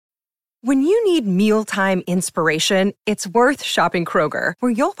When you need mealtime inspiration, it's worth shopping Kroger,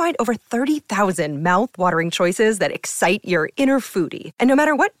 where you'll find over 30,000 mouth-watering choices that excite your inner foodie. And no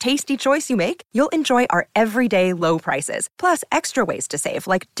matter what tasty choice you make, you'll enjoy our everyday low prices, plus extra ways to save,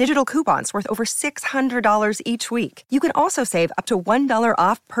 like digital coupons worth over $600 each week. You can also save up to $1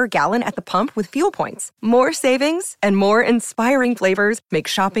 off per gallon at the pump with fuel points. More savings and more inspiring flavors make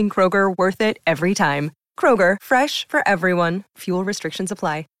shopping Kroger worth it every time. Kroger, fresh for everyone. Fuel restrictions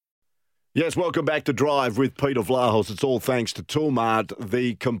apply. Yes, welcome back to Drive with Peter Vlahos. It's all thanks to Toolmart,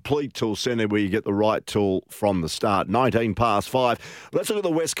 the complete tool centre where you get the right tool from the start. 19 past 5. Let's look at the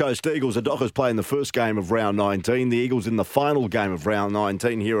West Coast Eagles. The Dockers play in the first game of round 19. The Eagles in the final game of round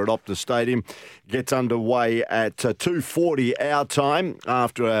 19 here at Optus Stadium. Gets underway at 2:40 our time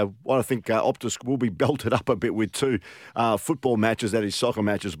after what I think Optus will be belted up a bit with two football matches, that is soccer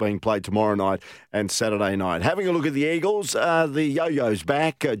matches being played tomorrow night and Saturday night. Having a look at the Eagles, the Yo-Yo's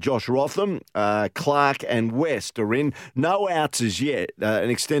back, Josh Rotham. Clark and West are in. No outs as yet. An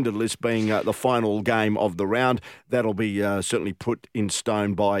extended list being the final game of the round. That'll be certainly put in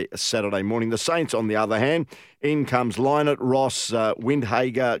stone by Saturday morning. The Saints, on the other hand, in comes Lynott, Ross,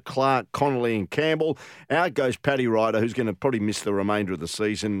 Windhager, Clark, Connolly and Campbell. Out goes Paddy Ryder, who's going to probably miss the remainder of the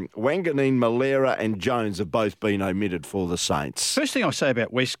season. Wanganeen, Malera and Jones have both been omitted for the Saints. First thing I'll say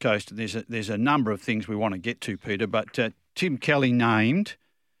about West Coast, there's a number of things we want to get to, Peter, but Tim Kelly named,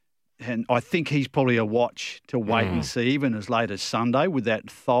 and I think he's probably a watch to wait and see, even as late as Sunday with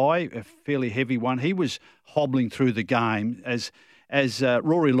that thigh, a fairly heavy one. He was hobbling through the game as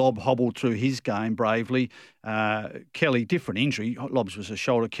Rory Lobb hobbled through his game bravely. Kelly, different injury. Lobb's was a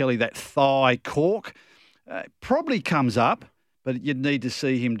shoulder. Kelly, that thigh cork, probably comes up, but you'd need to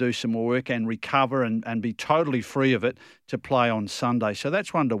see him do some more work and recover and be totally free of it to play on Sunday. So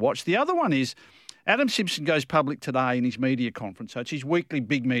that's one to watch. The other one is Adam Simpson goes public today in his media conference. So it's his weekly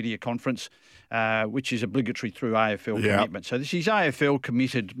big media conference, which is obligatory through AFL commitment. So this is AFL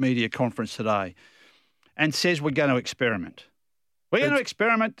committed media conference today, and says we're going to experiment. We're going to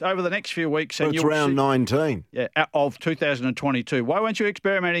experiment over the next few weeks. And it's round 19. Yeah, of 2022. Why weren't you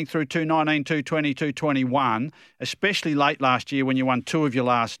experimenting through 219, 220, 221, especially late last year when you won 2 of your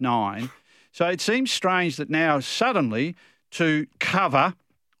last 9? So it seems strange that now suddenly to cover,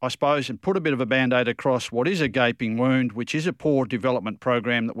 I suppose, and put a bit of a Band-Aid across what is a gaping wound, which is a poor development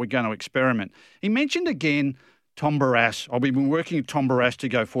program that we're going to experiment. He mentioned again Tom Barrass. I've been working with Tom Barrass to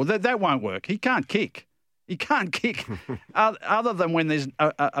go forward. That won't work. He can't kick. He can't kick other than when there's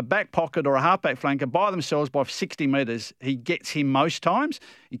a back pocket or a half-back flanker by themselves by 60 metres. He gets him most times.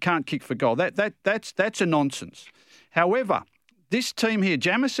 He can't kick for goal. That's a nonsense. However, this team here,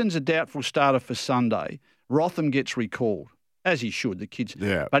 Jamison's a doubtful starter for Sunday. Rotham gets recalled, as he should, the kids.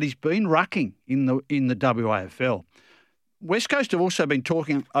 Yeah. But he's been rucking in the WAFL. West Coast have also been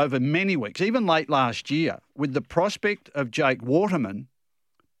talking over many weeks, even late last year, with the prospect of Jake Waterman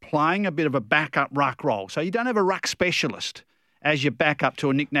playing a bit of a backup ruck role. So you don't have a ruck specialist as your backup to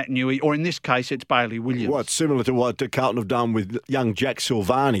a Nick Naitanui, or in this case, it's Bailey Williams. What, similar to what Carlton have done with young Jack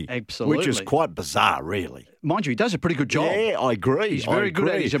Silvani. Absolutely. Which is quite bizarre, really. Mind you, he does a pretty good job. Yeah, I agree. He's very good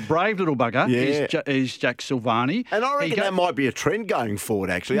at it. He's a brave little bugger. Yeah. He's Jack Silvani. And I reckon that might be a trend going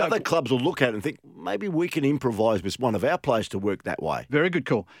forward, actually. Other clubs will look at it and think, maybe we can improvise with one of our players to work that way. Very good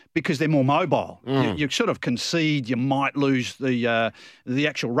call, because they're more mobile. You sort of concede you might lose the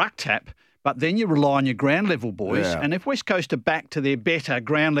actual ruck tap, but then you rely on your ground level boys. Yeah. And if West Coast are back to their better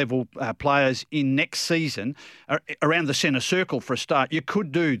ground level players in next season, around the centre circle for a start, you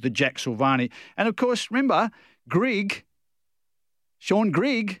could do the Jack Silvani. And of course, remember, Sean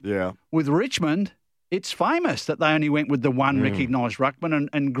Grigg with Richmond, it's famous that they only went with the one recognised ruckman,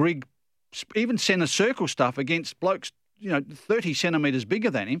 and Grigg, even centre circle stuff against blokes, 30 centimetres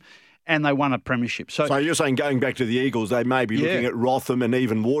bigger than him, and they won a premiership. So you're saying going back to the Eagles, they may be looking at Rotham and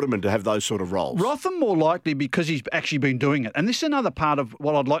even Waterman to have those sort of roles? Rotham more likely, because he's actually been doing it. And this is another part of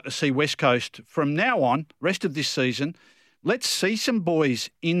what I'd like to see West Coast from now on, rest of this season. Let's see some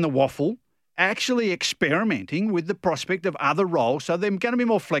boys in the waffle actually experimenting with the prospect of other roles, so they're going to be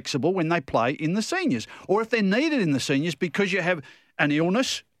more flexible when they play in the seniors. Or if they're needed in the seniors because you have an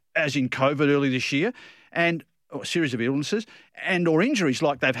illness, as in COVID early this year, and a series of illnesses or injuries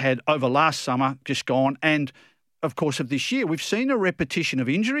like they've had over last summer, just gone, and of course of this year. We've seen a repetition of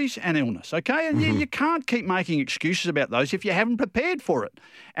injuries and illness, okay? And you can't keep making excuses about those if you haven't prepared for it.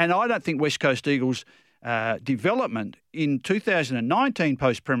 And I don't think West Coast Eagles development in 2019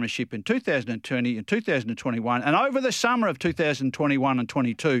 post-premiership, in 2020 and 2021, and over the summer of 2021 and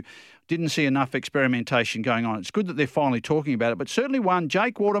 22, didn't see enough experimentation going on. It's good that they're finally talking about it, but certainly one,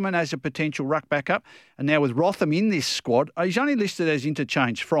 Jake Waterman as a potential ruck backup, and now with Rotham in this squad, he's only listed as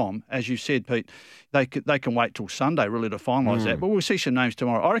interchange from, as you said, Pete. They can wait till Sunday really to finalise that, but we'll see some names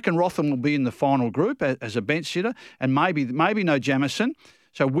tomorrow. I reckon Rotham will be in the final group as a bench sitter, and maybe no Jamison.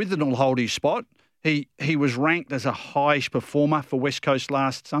 So Witherden will hold his spot. He was ranked as a high-ish performer for West Coast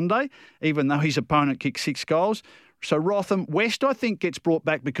last Sunday, even though his opponent kicked 6 goals. So Rotham, West, I think, gets brought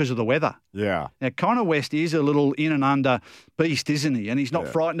back because of the weather. Yeah. Now, Connor West is a little in and under beast, isn't he? And he's not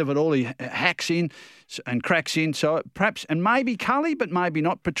frightened of it all. He hacks in and cracks in. So perhaps, and maybe Cully, but maybe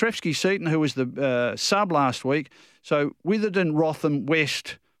not. Petrevski-Seaton, who was the sub last week. So Witherden, Rotham,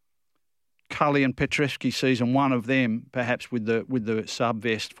 West, Cully and Petrevski season, one of them perhaps with the sub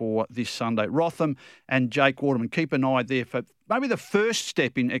vest for this Sunday. Rotham and Jake Waterman, keep an eye there for maybe the first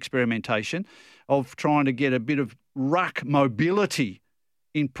step in experimentation of trying to get a bit of ruck mobility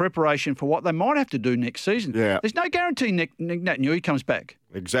in preparation for what they might have to do next season. Yeah. There's no guarantee Nick Naitanui comes back.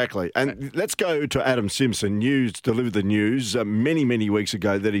 Exactly. And let's go to Adam Simpson. News delivered the news many, many weeks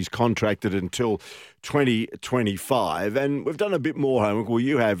ago that he's contracted until 2025. And we've done a bit more homework, well,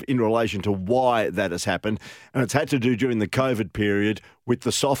 you have, in relation to why that has happened. And it's had to do during the COVID period with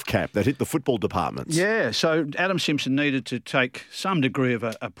the soft cap that hit the football departments. Yeah, so Adam Simpson needed to take some degree of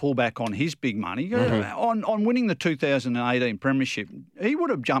a pullback on his big money. Mm-hmm. On winning the 2018 premiership, he would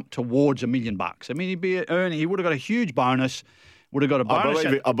have jumped towards $1 million. I mean, he would have got a huge bonus. Would have got a bonus.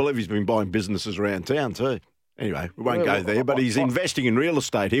 I believe he's been buying businesses around town too. Anyway, we won't go there, but he's investing in real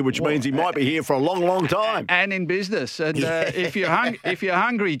estate here, which means he might be here for a long, long time. And in business. And if you're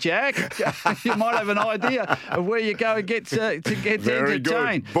hungry, Jack, you might have an idea of where you go and get Very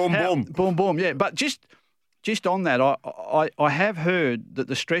entertained. Good. Boom, boom. Boom, yeah. But just on that, I have heard that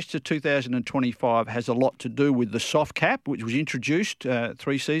the stretch to 2025 has a lot to do with the soft cap, which was introduced 3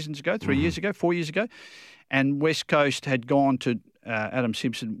 years ago, 4 years ago. And West Coast had gone to Adam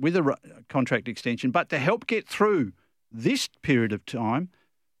Simpson with a contract extension. But to help get through this period of time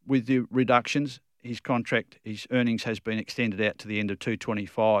with the reductions, his earnings has been extended out to the end of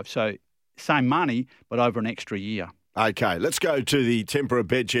 2025. So same money, but over an extra year. Okay, let's go to the Tempur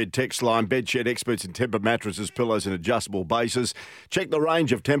Bedshed text line. Bedshed experts in Tempur mattresses, pillows and adjustable bases. Check the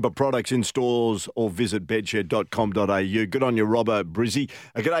range of Tempur products in stores or visit bedshed.com.au. Good on you, Robbo Brizzy.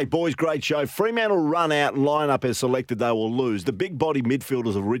 G'day, boys. Great show. Fremantle run out and line up as selected. They will lose. The big body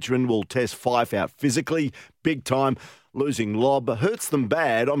midfielders of Richmond will test Fife out physically. Big time. Losing Lobb hurts them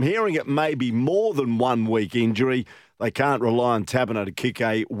bad. I'm hearing it may be more than 1 week injury. They can't rely on Taberner to kick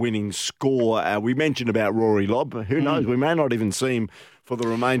a winning score. We mentioned about Rory Lobb. Who knows? We may not even see him for the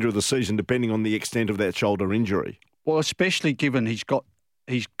remainder of the season, depending on the extent of that shoulder injury. Well, especially given he's got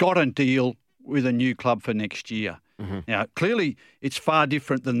a deal with a new club for next year. Mm-hmm. Now, clearly, it's far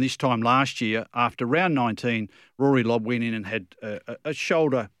different than this time last year. After round 19, Rory Lobb went in and had a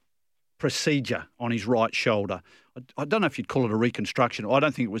shoulder procedure on his right shoulder. I don't know if you'd call it a reconstruction. I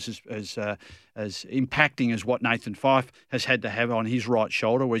don't think it was as impacting as what Nathan Fife has had to have on his right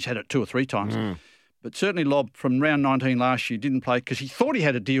shoulder, where he's had it 2 or 3 times. But certainly Lobb from round 19 last year didn't play because he thought he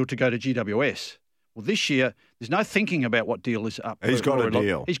had a deal to go to GWS. Well, this year, there's no thinking about what deal is up. He's got a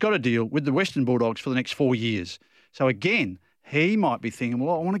deal. He's got a deal with the Western Bulldogs for the next 4 years. So again, he might be thinking,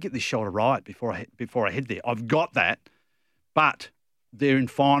 well, I want to get this shoulder right before I head there. I've got that, but they're in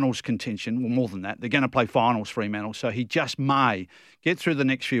finals contention. Well, more than that. They're going to play finals, Fremantle. So he just may get through the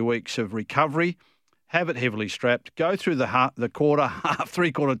next few weeks of recovery, have it heavily strapped, go through the quarter, half,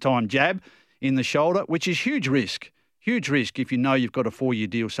 three-quarter time jab in the shoulder, which is huge risk. Huge risk if you know you've got a 4-year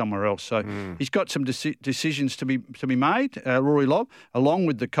deal somewhere else. So he's got some decisions to be made, Rory Lobb, along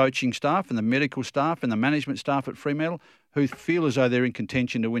with the coaching staff and the medical staff and the management staff at Fremantle, who feel as though they're in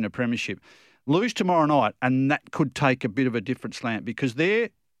contention to win a premiership. Lose tomorrow night, and that could take a bit of a different slant because they're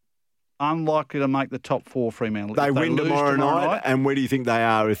unlikely to make the top 4, Fremantle. They win tomorrow night, and where do you think they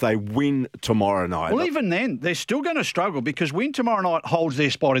are if they win tomorrow night? Well, even then, they're still going to struggle because win tomorrow night holds their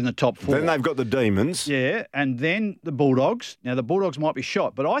spot in the top 4. Then they've got the Demons. Yeah, and then the Bulldogs. Now, the Bulldogs might be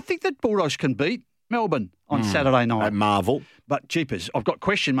shot, but I think that Bulldogs can beat Melbourne on Saturday night. At Marvel. But, jeepers, I've got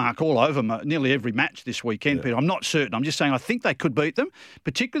question mark all over nearly every match this weekend, Peter. I'm not certain. I'm just saying I think they could beat them,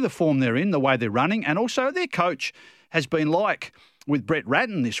 particularly the form they're in, the way they're running, and also their coach has been like, with Brett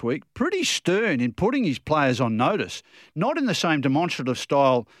Ratton this week, pretty stern in putting his players on notice. Not in the same demonstrative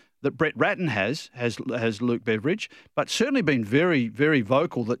style that Brett Ratton has Luke Beveridge, but certainly been very, very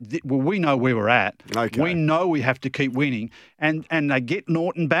vocal that, we know where we're at. Okay. We know we have to keep winning. And they get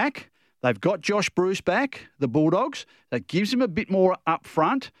Norton back. They've got Josh Bruce back, the Bulldogs. That gives them a bit more up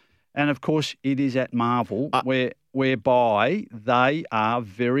front. And, of course, it is at Marvel whereby they are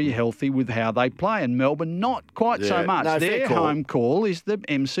very healthy with how they play. And Melbourne, not quite so much. No, their home call is the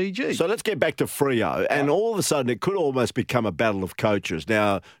MCG. So let's get back to Freo. And all of a sudden, it could almost become a battle of coaches.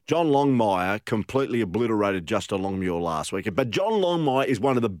 Now, John Longmire completely obliterated Justin Longmuir last week. But John Longmire is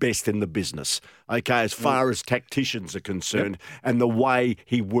one of the best in the business, okay, as far as tacticians are concerned and the way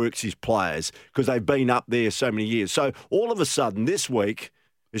he works his players, because they've been up there so many years. So all of a sudden, this week,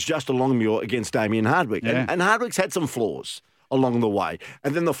 it's Justin Longmuir against Damien Hardwick. Yeah. And Hardwick's had some flaws along the way.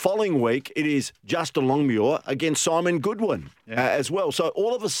 And then the following week, it is Justin Longmuir against Simon Goodwin as well. So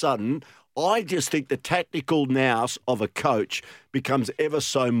all of a sudden, I just think the tactical nous of a coach becomes ever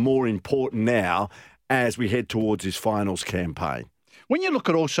so more important now as we head towards his finals campaign. When you look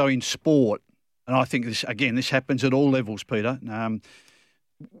at also in sport, and I think this happens at all levels, Peter,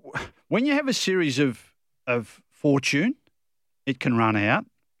 when you have a series of fortune, it can run out.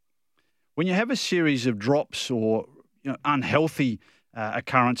 When you have a series of drops or unhealthy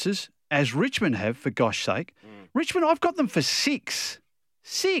occurrences, as Richmond have, for gosh sake, Richmond, I've got them for six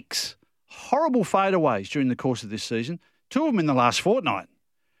horrible fadeaways during the course of this season. 2 of them in the last fortnight,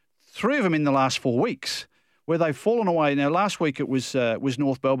 3 of them in the last 4 weeks, where they've fallen away. Now, last week it was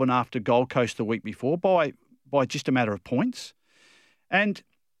North Melbourne after Gold Coast the week before by just a matter of points. And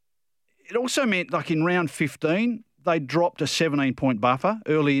it also meant, like in round 15, they dropped a 17-point buffer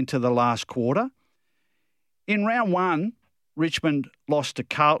early into the last quarter. In round 1, Richmond lost to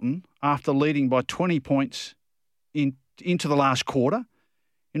Carlton after leading by 20 points into the last quarter.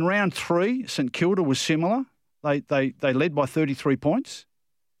 In round 3, St Kilda was similar. They led by 33 points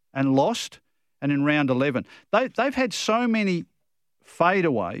and lost. And in round 11, they've had so many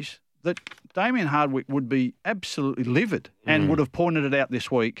fadeaways that Damien Hardwick would be absolutely livid and would have pointed it out this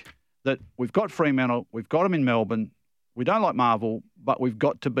week that we've got Fremantle, we've got them in Melbourne, we don't like Marvel, but we've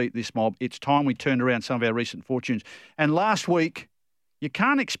got to beat this mob. It's time we turned around some of our recent fortunes. And last week, you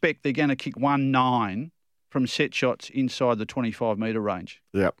can't expect they're going to kick 1-9 from set shots inside the 25-metre range.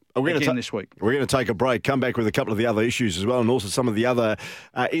 Yeah. This week. We're going to take a break, come back with a couple of the other issues as well, and also some of the other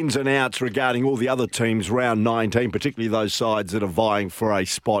ins and outs regarding all the other teams round 19, particularly those sides that are vying for a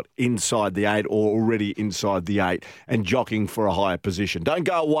spot inside the 8 or already inside the 8 and jockeying for a higher position. Don't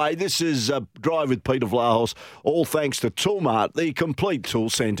go away. This is Drive with Peter Vlahos, all thanks to Toolmart, the complete tool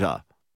centre.